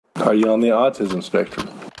Are you on the autism spectrum?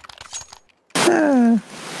 I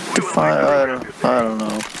don't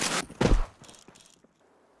know.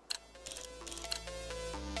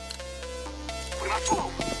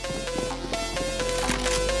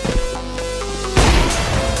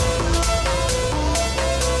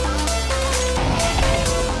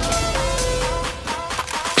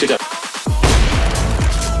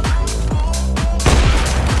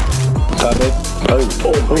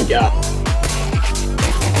 Oh my god.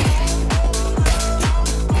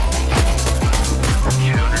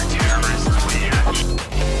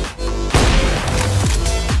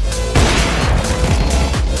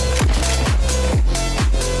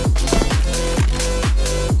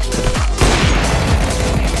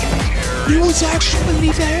 He was actually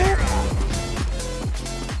there?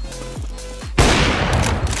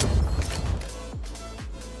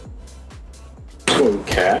 Oh,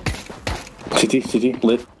 cat. CT,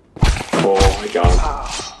 lit. Oh my god.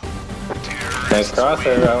 Nice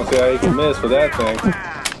crosshair. I don't see how you can miss with that thing.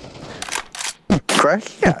 Crash?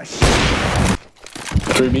 Yes.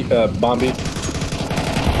 3B, bomb B.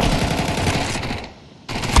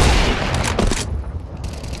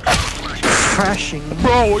 Crashing.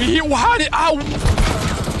 Bro, how did I?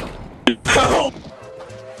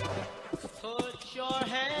 Put your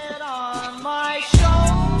head on my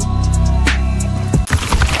shoulder.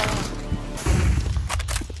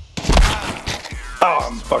 Oh,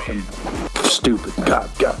 I'm fucking stupid.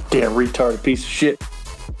 Goddamn retarded piece of shit.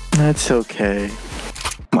 That's okay.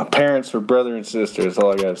 My parents were brother and sister. That's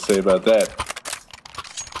all I gotta say about that.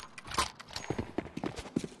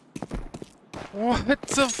 What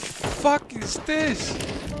the fuck is this?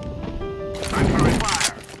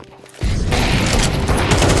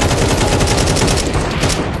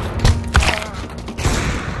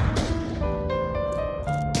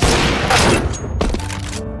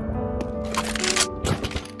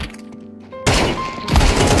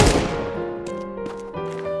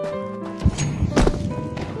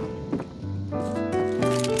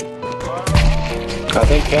 I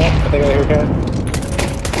think cat. I think I hear cat.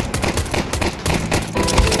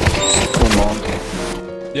 Come on.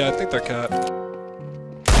 Yeah, I think they're cat.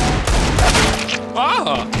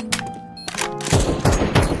 Ah!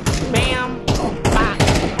 Bam, bop,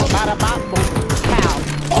 bada bop, boom, pow.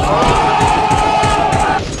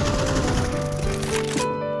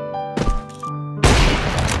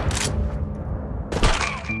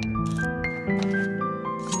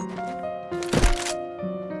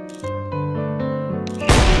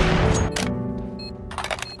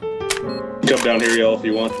 Jump down here, y'all, if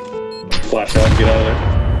you want. Flash out and get out of there.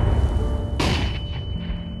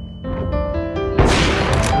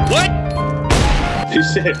 What? You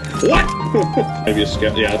said, what? Maybe a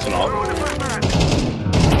scout. Yeah, it's an op.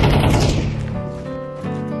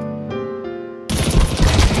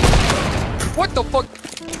 What the fuck?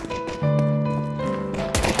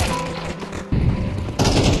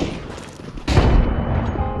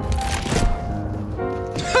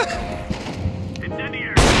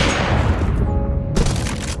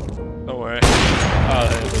 Don't worry. I'll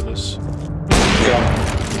handle this. Go.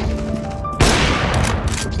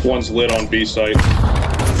 One's lit on B site.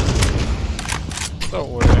 Don't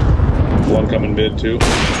worry. One coming mid, too.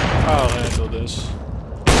 I'll handle this.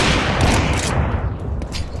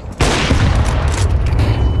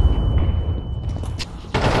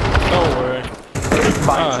 Don't worry.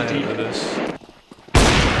 I'll handle this.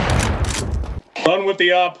 Run with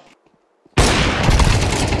the op.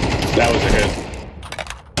 That was a hit.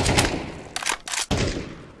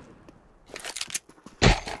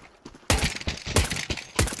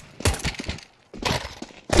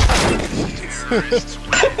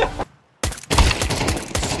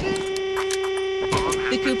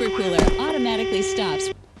 The Cooper cooler automatically stops.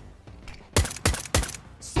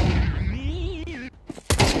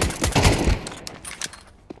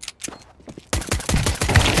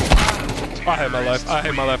 I hate my life. I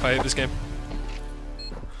hate my life. I hate this game.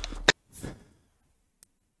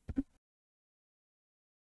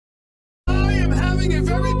 I am having a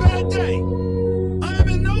very bad day. I am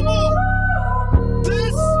in no mood.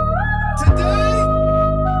 This today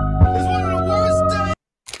is one of the worst days.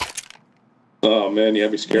 Oh man, you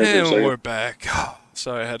had me scared for a And second. we're back.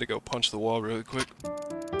 Sorry, I had to go punch the wall really quick.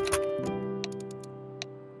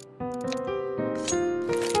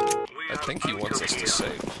 I think he wants us to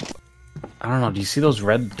save. I don't know. Do you see those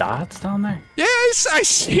red dots down there? Yes, I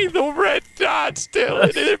see the red dots, Dylan,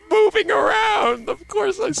 and it moving around. Of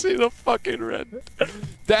course I see the fucking red.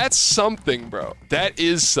 That's something, bro. That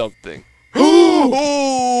is something. Oh,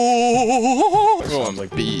 I'm like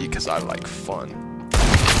B because I like fun.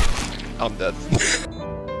 I'm dead.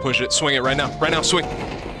 Push it, swing it right now. Right now, swing.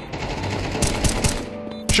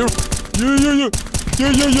 shoot.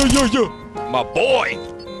 Yeah. My boy.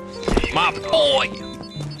 My boy.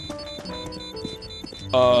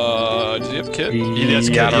 Does he have a kid? He has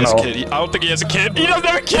a kid. Yeah, I don't know. I don't think he has a kid. He doesn't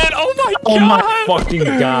have a kid. Oh my god. Oh my fucking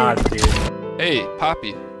god, dude. Hey,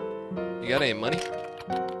 Poppy. You got any money?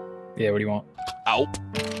 Yeah, what do you want? Ow.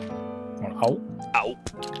 Ow. Ow.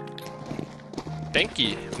 Thank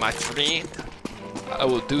you, my friend. I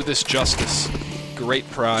will do this justice. Great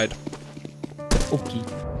pride. Okay.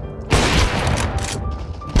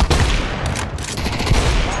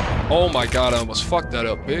 Oh my god, I almost fucked that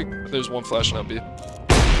up big. There's one flashing up B.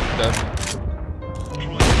 Dead. 2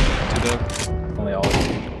 dead. Only all.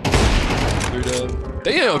 3 dead.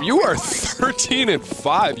 Damn, you are 13 and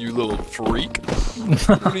 5, you little freak.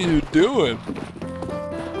 What are you doing?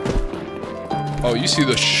 Oh, you see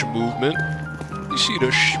the sh-movement? You see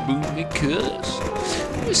the sh-movement, cuz?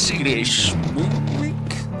 You see the sh-movement,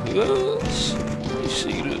 cuz? You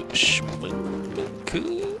see the sh-movement,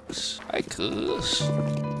 cuz? Hi, cuz.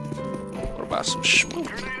 What about some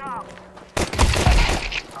sh-movement?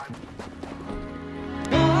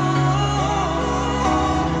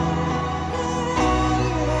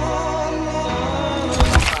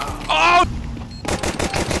 Oh!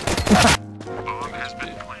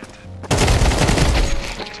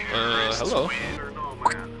 Hello.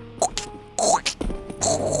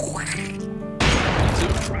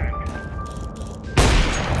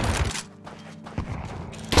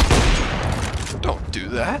 Don't do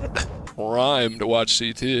that. Prime to watch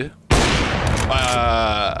CT.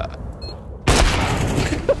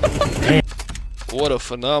 What a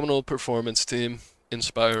phenomenal performance, team.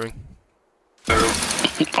 Inspiring.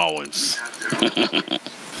 Always.